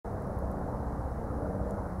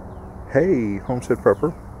Hey, Homestead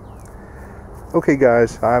Prepper. Okay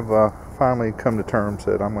guys, I've finally come to terms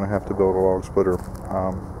that I'm going to have to build a log splitter.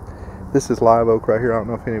 This is live oak right here. I don't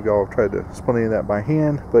know if any of y'all have tried to split any of that by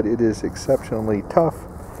hand, but it is exceptionally tough.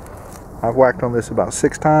 I've whacked on this about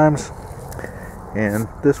 6 times, and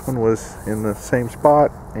this one was in the same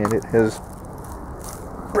spot, and it has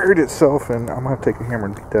buried itself, and I'm going to have to take a hammer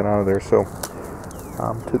and get that out of there. So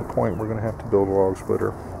to the point we're going to have to build a log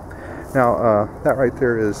splitter. Now that right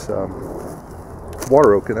there is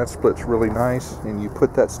water oak, and that splits really nice, and you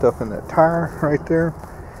put that stuff in that tire right there,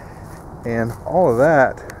 and all of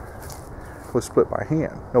that was split by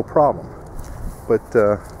hand, no problem. But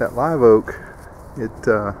that live oak, it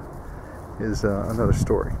is another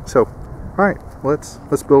story. So all right, let's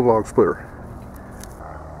build a log splitter.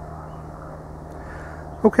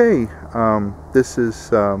 Okay, this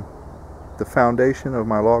is the foundation of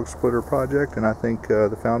my log splitter project, and I think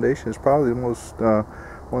the foundation is probably the most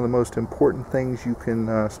one of the most important things you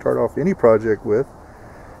can start off any project with.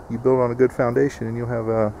 You build on a good foundation and you'll have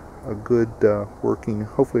a good working,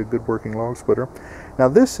 hopefully a good working log splitter. Now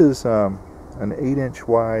this is an 8-inch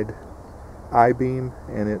wide I-beam,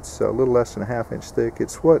 and it's a little less than a 1/2 inch thick.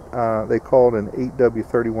 It's what they called an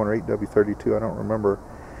 8W31 or 8W32, I don't remember,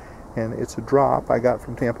 and it's a drop I got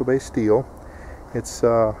from Tampa Bay Steel. It's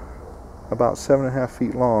about 7.5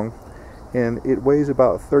 feet long, and it weighs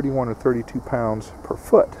about 31 or 32 pounds per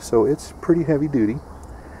foot, so it's pretty heavy duty.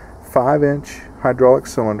 5-inch hydraulic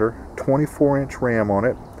cylinder, 24-inch ram on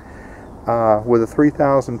it. With a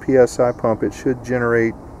 3,000 psi pump, it should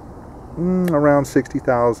generate around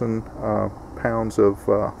 60,000 pounds of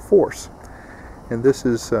force. And this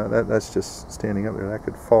is that's just standing up there. That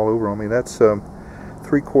could fall over on me. That's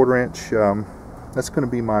 3/4 inch. That's going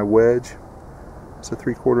to be my wedge. It's a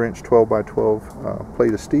 3/4 inch 12 by 12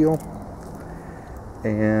 plate of steel,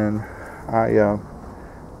 and I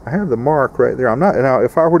have the mark right there. I'm not now.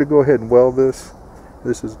 If I were to go ahead and weld this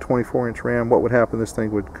is a 24-inch ram. What would happen? This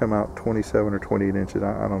thing would come out 27 or 28 inches.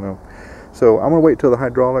 I don't know. So I'm going to wait till the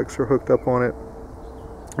hydraulics are hooked up on it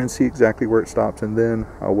and see exactly where it stops, and then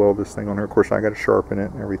I'll weld this thing on here. Of course, I got to sharpen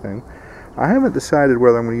it and everything. I haven't decided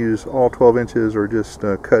whether I'm going to use all 12 inches or just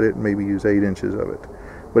cut it and maybe use 8 inches of it.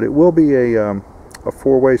 But it will be a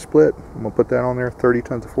 4-way split. I'm going to put that on there. 30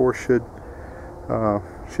 tons of force should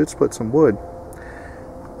split some wood.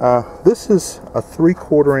 This is a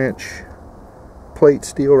 3/4 inch plate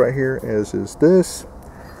steel right here, as is this.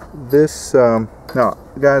 Now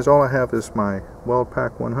guys, all I have is my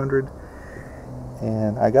Weld-Pak 100,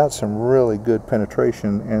 and I got some really good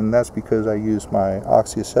penetration, and that's because I used my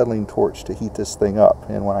oxyacetylene torch to heat this thing up,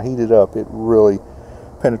 and when I heat it up, it really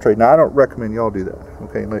penetrated. Now I don't recommend y'all do that,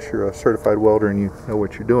 okay, unless you're a certified welder and you know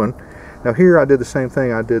what you're doing. Now here I did the same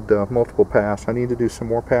thing. I did multiple passes. I need to do some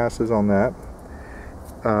more passes on that.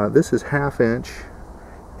 This is 1/2 inch,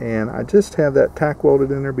 and I just have that tack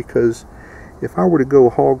welded in there because if I were to go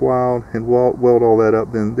hog wild and weld all that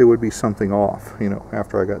up, then there would be something off, you know,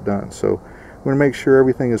 after I got done. So I'm going to make sure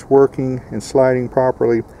everything is working and sliding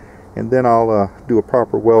properly, and then I'll do a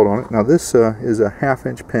proper weld on it. Now this is a 1/2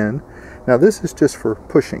 inch pin. Now this is just for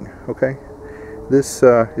pushing, okay? This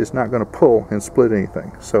is not going to pull and split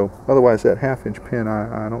anything. So otherwise that 1/2 inch pin,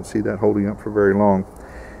 I don't see that holding up for very long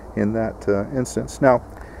in that instance. Now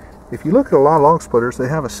if you look at a lot of log splitters, they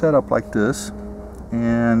have a setup like this,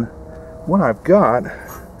 and what I've got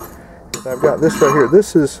is I've got this right here.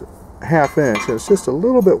 This is 1/2 inch, and it's just a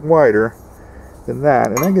little bit wider than that,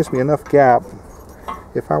 and that gives me enough gap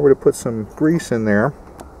if I were to put some grease in there.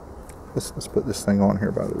 Let's put this thing on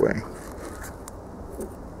here, by the way.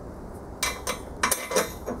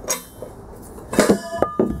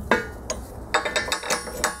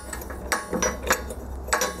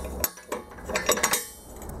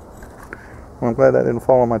 Well, I'm glad that didn't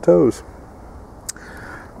fall on my toes.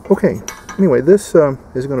 Okay, anyway, this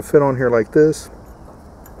is going to fit on here like this,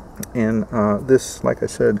 and this, like I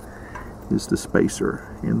said, is the spacer,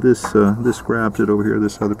 and this grabs it over here,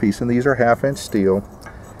 this other piece, and these are 1/2 inch steel,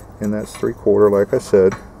 and that's 3/4, like I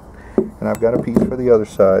said, and I've got a piece for the other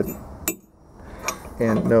side.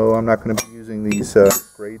 And no, I'm not going to be using these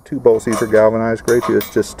grade 2 bolts. These are galvanized grade 2.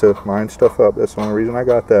 It's just to line stuff up. That's the only reason I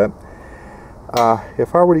got that.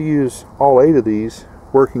 If I were to use all 8 of these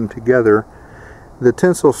working together, the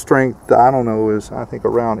tensile strength, I don't know, is I think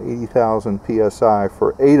around 80,000 psi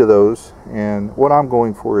for 8 of those, and what I'm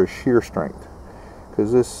going for is shear strength,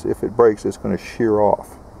 because this, if it breaks, it's going to shear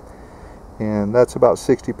off, and that's about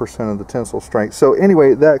 60% of the tensile strength. So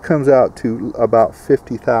anyway, that comes out to about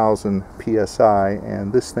 50,000 psi,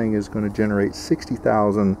 and this thing is going to generate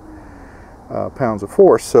 60,000 pounds of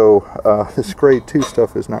force. So this grade 2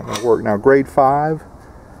 stuff is not going to work. Now grade 5,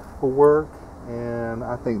 will work, and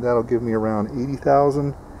I think that'll give me around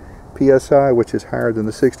 80,000 PSI, which is higher than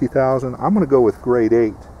the 60,000. I'm going to go with grade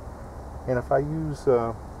 8, and if I use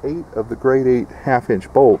 8 of the grade 8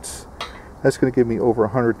 half-inch bolts, that's going to give me over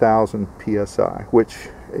 100,000 PSI, which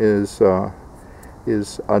is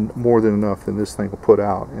more than enough than this thing will put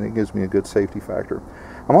out, and it gives me a good safety factor.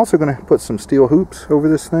 I'm also going to put some steel hoops over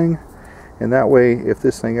this thing, and that way if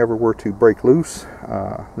this thing ever were to break loose,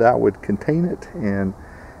 that would contain it, and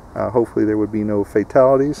hopefully there would be no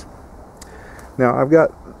fatalities. Now I've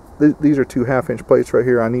got these are 2 half-inch plates right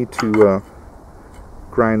here. I need to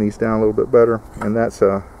grind these down a little bit better, and that's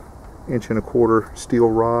a 1.25 inch steel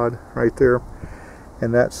rod right there,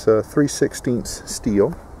 and that's 3/16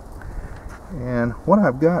 steel. And what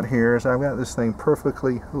I've got here is I've got this thing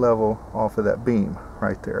perfectly level off of that beam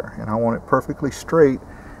right there, and I want it perfectly straight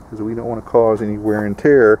because we don't want to cause any wear and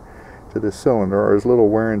tear to this cylinder, or as little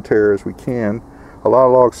wear and tear as we can. A lot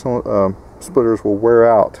of log splitters will wear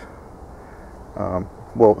out.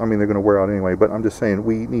 Well, I mean, they're going to wear out anyway, but I'm just saying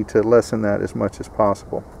we need to lessen that as much as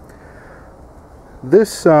possible.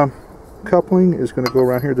 This coupling is going to go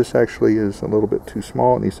around here. This actually is a little bit too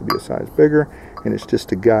small. It needs to be a size bigger, and it's just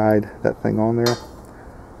to guide that thing on there.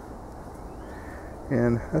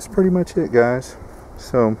 And that's pretty much it, guys.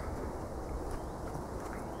 So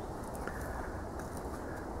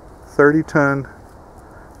 30-ton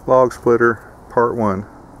log splitter part 1.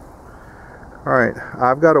 Alright,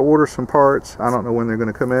 I've got to order some parts. I don't know when they're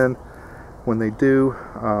going to come in. When they do,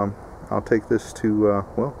 I'll take this to,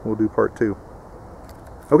 well, we'll do part 2.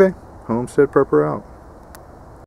 Okay, Homestead Prepper out.